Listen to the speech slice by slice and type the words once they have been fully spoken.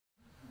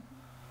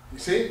You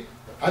see?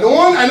 I don't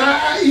want,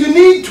 and you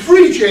need to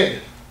preach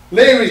it,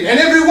 Larry, and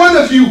every one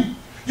of you.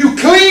 You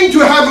claim to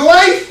have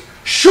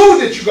life, show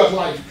that you got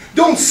life.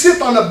 Don't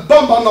sit on a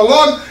bump on the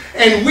log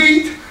and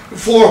wait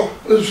for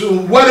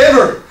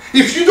whatever.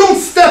 If you don't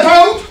step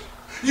out,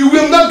 you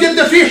will not get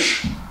the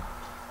fish.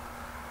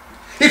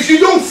 If you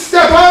don't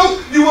step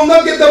out, you will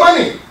not get the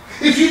money.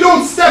 If you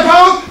don't step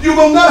out, you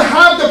will not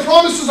have the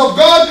promises of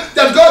God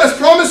that God has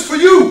promised for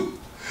you.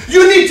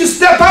 You need to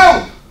step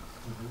out.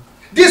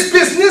 This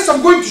business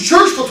of going to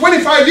church for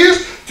 25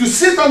 years, to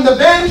sit on the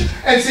bench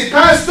and say,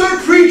 Pastor,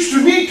 preach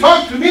to me,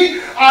 talk to me.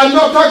 I'm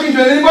not talking to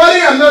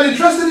anybody. I'm not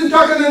interested in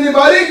talking to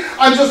anybody.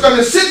 I'm just going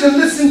to sit and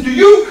listen to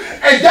you.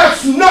 And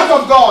that's not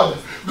of God.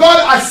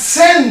 God has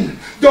sent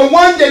the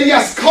one that He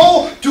has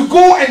called to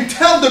go and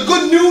tell the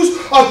good news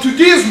of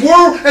today's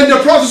world and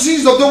the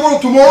prophecies of the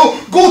world tomorrow.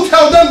 Go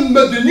tell them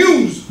the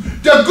news,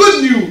 the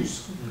good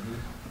news.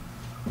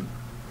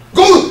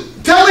 Go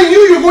telling you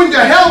you're going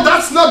to hell,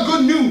 that's not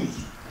good news.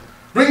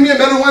 Bring me a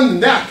better one than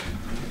that.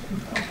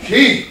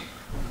 Okay.